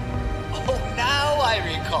quite. Oh, now I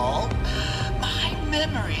recall. My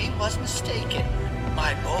memory was mistaken.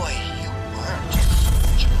 My boy, you weren't a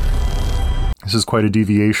soldier. This is quite a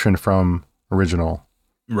deviation from original.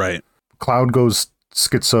 Right. Cloud goes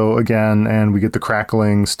schizo again, and we get the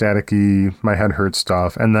crackling, staticky, my head hurts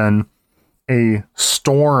stuff. And then a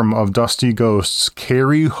storm of dusty ghosts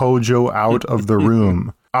carry Hojo out of the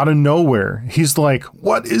room. Out of nowhere. He's like,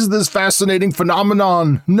 what is this fascinating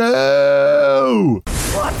phenomenon? No!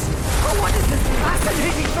 What? Oh, what is this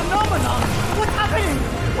fascinating phenomenon? What's happening?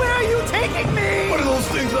 Where are you taking me? What are those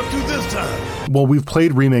things up to this time? Well, we've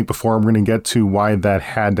played Remake before. I'm going to get to why that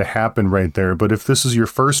had to happen right there. But if this is your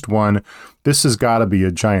first one, this has got to be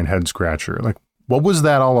a giant head scratcher. Like, What was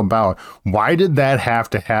that all about? Why did that have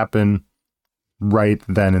to happen right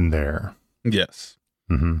then and there? Yes.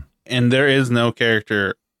 Mm-hmm. And there is no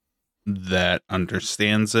character that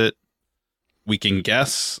understands it. We can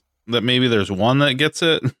guess that maybe there's one that gets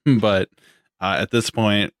it, but at this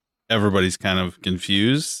point, everybody's kind of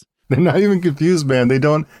confused. They're not even confused, man.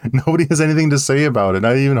 Nobody has anything to say about it.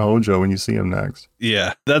 Not even Hojo when you see him next.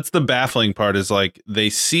 Yeah, that's the baffling part, is like they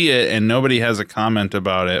see it and nobody has a comment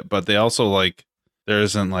about it, but they also like, there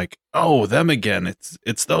isn't like, oh, them again.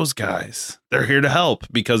 It's those guys. They're here to help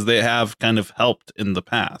because they have kind of helped in the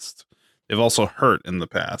past. They've also hurt in the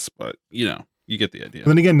past, but you get the idea.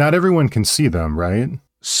 Then again, not everyone can see them, right?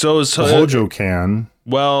 So Hojo can.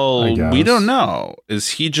 Well, we don't know.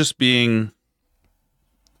 Is he just being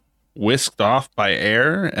whisked off by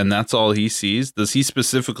air and that's all he sees? Does he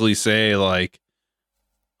specifically say like,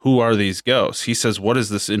 who are these ghosts? He says, what is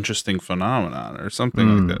this interesting phenomenon or something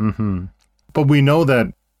like that? Mm-hmm. But we know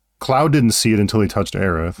that Cloud didn't see it until he touched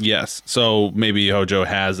Aerith. Yes. So maybe Hojo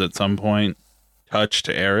has at some point touched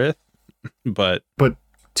Aerith, but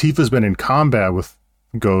Tifa's been in combat with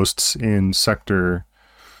ghosts in Sector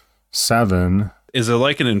 7. Is it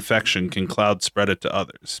like an infection? Can Cloud spread it to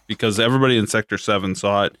others? Because everybody in Sector 7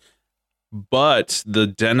 saw it, but the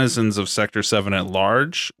denizens of Sector 7 at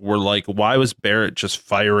large were like, why was Barrett just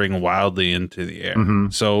firing wildly into the air? Mm-hmm.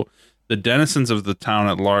 So the denizens of the town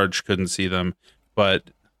at large couldn't see them,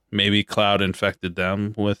 but maybe Cloud infected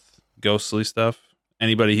them with ghostly stuff.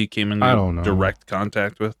 Anybody he came into direct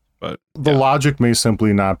contact with. But the logic may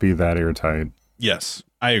simply not be that airtight. Yes,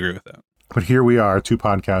 I agree with that. But here we are, two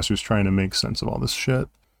podcasters trying to make sense of all this shit.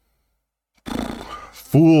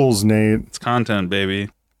 Fools, Nate. It's content, baby.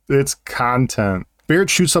 It's content. Barrett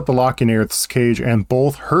shoots up the lock in Aerith's cage, and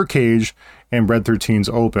both her cage and Red XIII's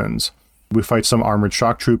opens. We fight some armored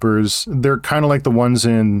shock troopers. They're kind of like the ones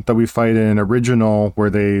that we fight in original, where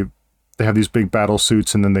they have these big battle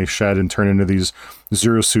suits and then they shed and turn into these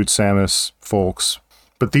Zero Suit Samus folks.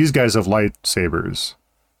 But these guys have lightsabers.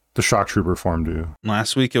 The shock trooper form do.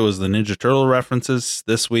 Last week it was the Ninja Turtle references.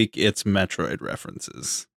 This week it's Metroid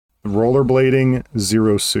references. Rollerblading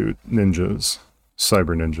Zero Suit ninjas.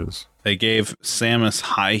 Cyber ninjas. They gave Samus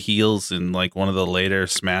high heels in like one of the later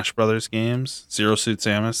Smash Brothers games. Zero Suit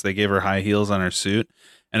Samus. They gave her high heels on her suit.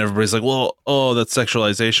 And everybody's like, well, that's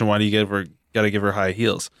sexualization. Why do you gotta give her high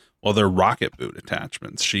heels? Well, they're rocket boot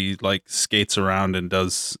attachments. She like skates around and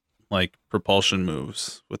does like propulsion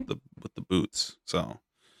moves with the boots. So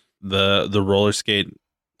the roller skate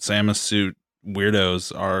Samus suit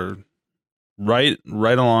weirdos are right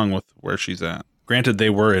along with where she's at. Granted, they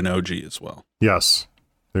were in OG as well. Yes,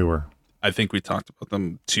 they were. I think we talked about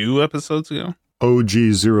them 2 episodes ago. OG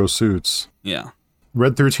Zero Suits. Yeah.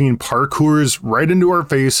 Red XIII parkours right into our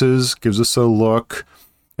faces, gives us a look,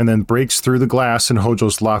 and then breaks through the glass in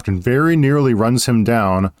Hojo's loft and very nearly runs him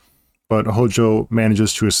down. But Hojo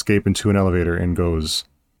manages to escape into an elevator and goes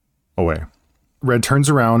away. Red turns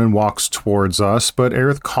around and walks towards us, but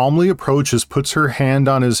Aerith calmly approaches, puts her hand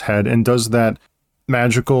on his head, and does that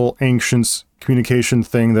magical ancient communication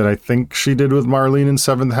thing that I think she did with Marlene in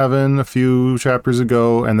Seventh Heaven a few chapters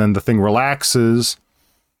ago, and then the thing relaxes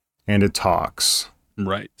and it talks.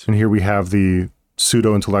 Right. And here we have the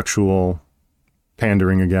pseudo-intellectual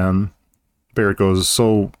pandering again. Barrett goes,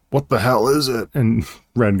 so what the hell is it? And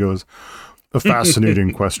Red goes, a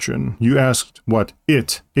fascinating question. You asked what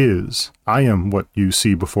it is. I am what you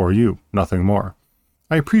see before you, nothing more.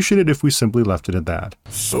 I appreciate it if we simply left it at that.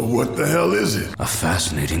 So what the hell is it? A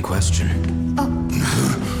fascinating question.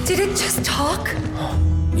 Did it just talk?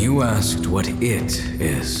 You asked what it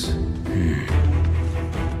is.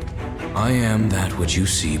 I am that which you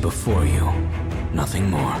see before you, nothing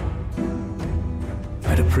more.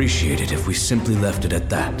 I'd appreciate it if we simply left it at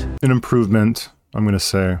that. An improvement, I'm going to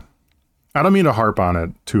say. I don't mean to harp on it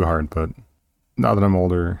too hard, but now that I'm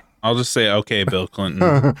older... I'll just say, okay, Bill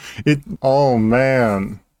Clinton. Oh,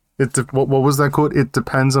 man. What was that quote? It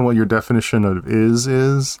depends on what your definition of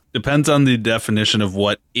is. Depends on the definition of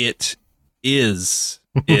what it is.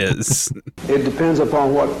 It depends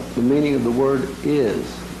upon what the meaning of the word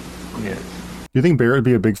is. Do you think Barrett would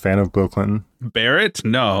be a big fan of Bill Clinton? Barrett?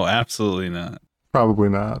 No, absolutely not. Probably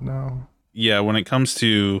not, no. Yeah, when it comes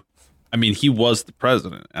to... I mean, he was the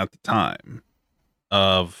president at the time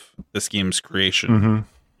of this game's creation. Mm-hmm.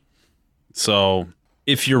 So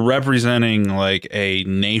if you're representing like a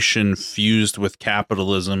nation fused with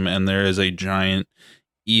capitalism and there is a giant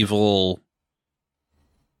evil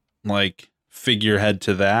like figurehead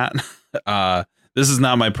to that, this is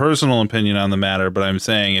not my personal opinion on the matter, but I'm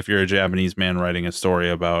saying if you're a Japanese man writing a story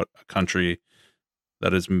about a country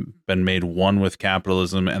that has been made one with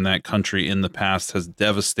capitalism, and that country in the past has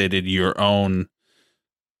devastated your own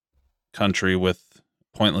country with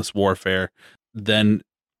pointless warfare, then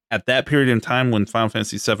at that period in time when Final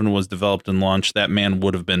Fantasy VII was developed and launched, that man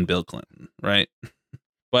would have been Bill Clinton, right?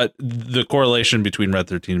 But the correlation between Red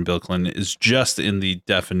 13 and Bill Clinton is just in the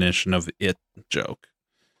definition of it joke,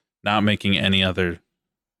 not making any other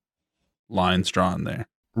lines drawn there.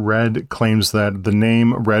 Red claims that the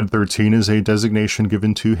name Red 13 is a designation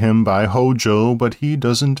given to him by Hojo, but he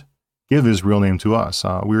doesn't give his real name to us.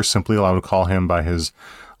 We're simply allowed to call him by his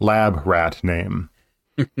lab rat name.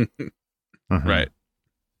 Right.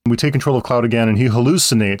 We take control of Cloud again, and he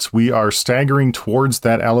hallucinates. We are staggering towards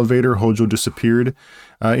that elevator Hojo disappeared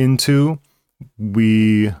into.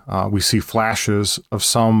 We see flashes of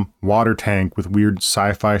some water tank with weird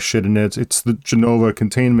sci-fi shit in it. It's the Genova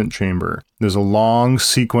containment chamber. There's a long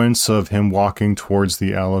sequence of him walking towards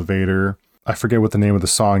the elevator. I forget what the name of the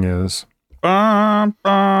song is.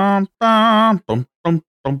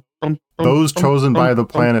 Those Chosen by the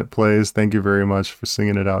Planet plays. Thank you very much for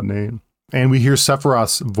singing it out, Nate. And we hear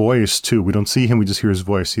Sephiroth's voice, too. We don't see him, we just hear his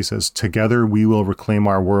voice. He says, "Together we will reclaim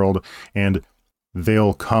our world, and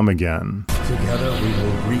they'll come again." Together we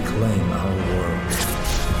will reclaim our world.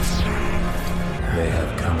 They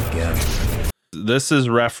have come again. This is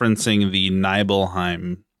referencing the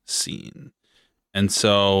Nibelheim scene. And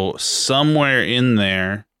so somewhere in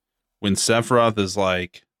there, when Sephiroth is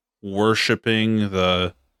like worshiping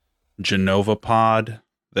the Genova pod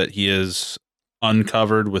that he has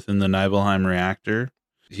uncovered within the Nibelheim reactor,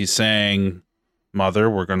 he's saying, "Mother,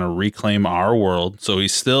 we're going to reclaim our world." So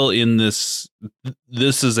he's still in this.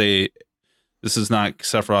 This is not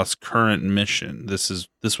Sephiroth's current mission. This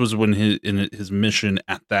was when his mission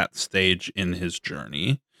at that stage in his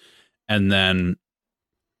journey. And then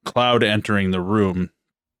Cloud entering the room,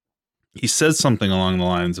 he says something along the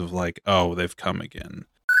lines of like, "Oh, they've come again."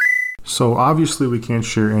 So obviously we can't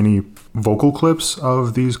share any vocal clips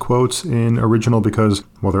of these quotes in original because,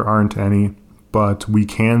 well, there aren't any. But we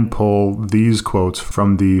can pull these quotes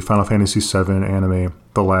from the Final Fantasy VII anime,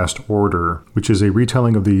 The Last Order, which is a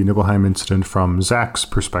retelling of the Nibelheim incident from Zack's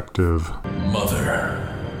perspective. Mother,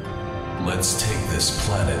 let's take this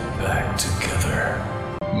planet back together.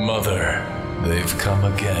 Mother, they've come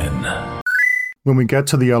again. When we get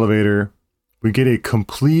to the elevator, we get a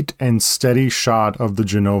complete and steady shot of the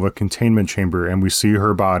Genova containment chamber, and we see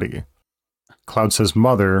her body. Cloud says,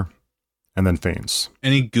 "Mother," and then faints.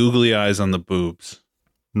 Any googly eyes on the boobs?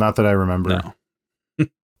 Not that I remember. No.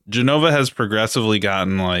 Genova has progressively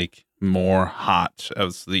gotten like more hot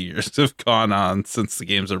as the years have gone on since the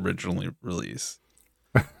game's originally released.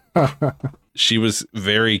 She was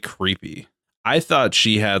very creepy. I thought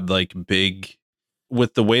she had like big,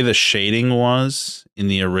 with the way the shading was in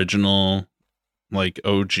the original like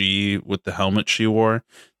OG with the helmet she wore,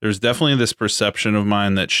 there's definitely this perception of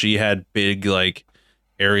mine that she had big like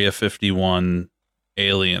Area 51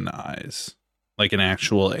 alien eyes, like an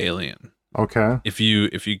actual alien. Okay. If you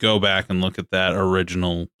go back and look at that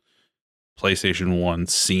original PlayStation 1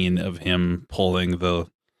 scene of him pulling the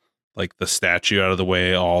statue out of the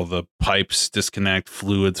way, all the pipes disconnect,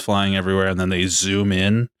 fluids flying everywhere, and then they zoom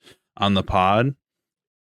in on the pod.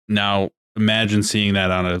 Now imagine seeing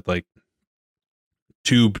that on a like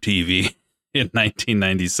tube TV in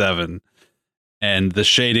 1997, and the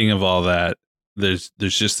shading of all that. There's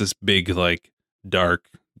just this big like dark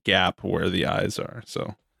gap where the eyes are.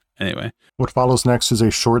 So anyway, what follows next is a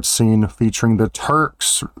short scene featuring the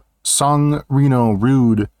Turks, Sung, Reno,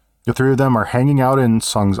 Rude. The three of them are hanging out in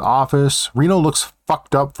Sung's office. Reno looks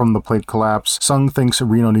fucked up from the plate collapse. Sung thinks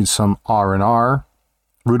Reno needs some R&R.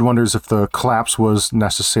 Rude wonders if the collapse was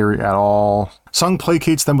necessary at all. Sung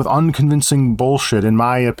placates them with unconvincing bullshit, in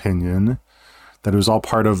my opinion, that it was all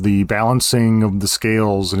part of the balancing of the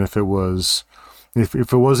scales, and if it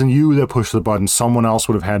wasn't you that pushed the button, someone else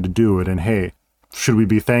would have had to do it. And hey, should we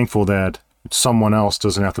be thankful that someone else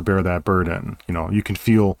doesn't have to bear that burden? You know, you can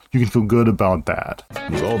feel good about that.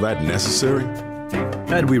 Was all that necessary?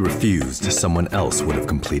 Had we refused, someone else would have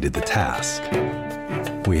completed the task.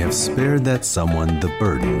 We have spared that someone the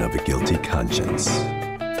burden of a guilty conscience.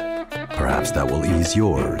 Perhaps that will ease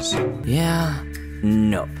yours. Yeah.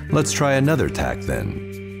 Nope. Let's try another tack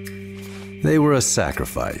then. They were a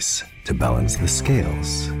sacrifice to balance the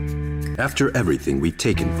scales. After everything we'd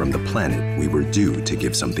taken from the planet, we were due to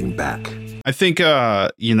give something back. I think,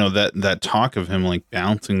 that talk of him like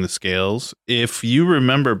balancing the scales, if you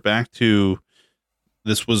remember back to,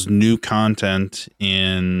 this was new content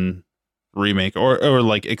in Remake or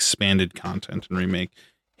like expanded content in Remake,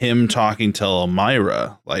 him talking to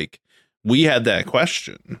Elmira, like we had that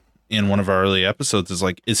question in one of our early episodes is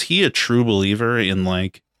like, is he a true believer in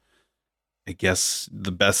like, I guess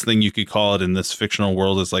the best thing you could call it in this fictional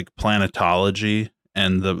world is like planetology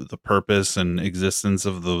and the purpose and existence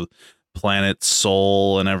of the planet's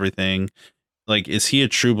soul and everything. Like, is he a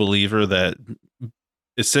true believer that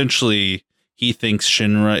essentially he thinks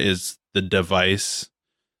Shinra is the device,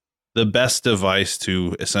 the best device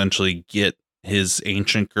to essentially get his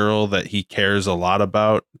ancient girl that he cares a lot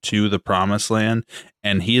about to the promised land,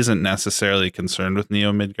 and he isn't necessarily concerned with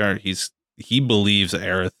Neo Midgard. He believes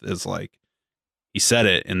Aerith is like, he said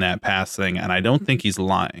it in that past thing, and I don't think he's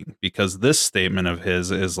lying, because this statement of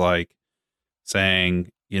his is like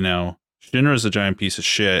saying, you know, Shinra is a giant piece of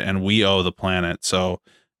shit and we owe the planet. So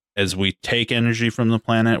as we take energy from the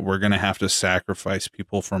planet, we're going to have to sacrifice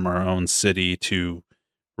people from our own city to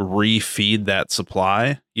refeed that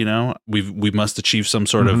supply. You know, we must achieve some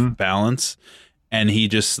sort of balance. And he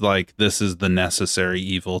just like, this is the necessary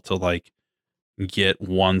evil to like get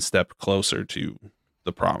one step closer to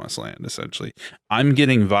the promised land, essentially. I'm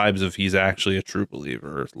getting vibes of he's actually a true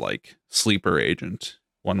believer, like sleeper agent,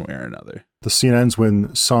 one way or another. The scene ends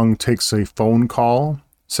when Sung takes a phone call,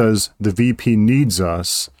 says the VP needs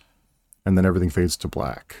us, and then everything fades to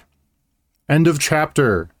black. End of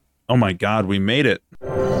chapter. Oh my God, we made it.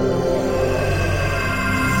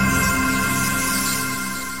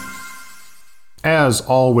 As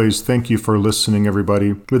always, thank you for listening,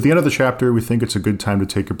 everybody. With the end of the chapter, we think it's a good time to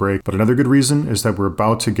take a break, but another good reason is that we're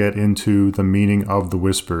about to get into the meaning of the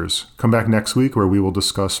whispers. Come back next week where we will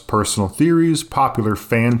discuss personal theories, popular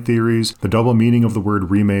fan theories, the double meaning of the word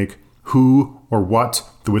remake, who or what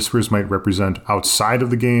the whispers might represent outside of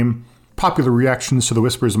the game, popular reactions to the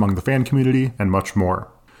whispers among the fan community, and much more.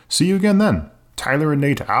 See you again then. Tyler and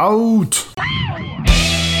Nate out!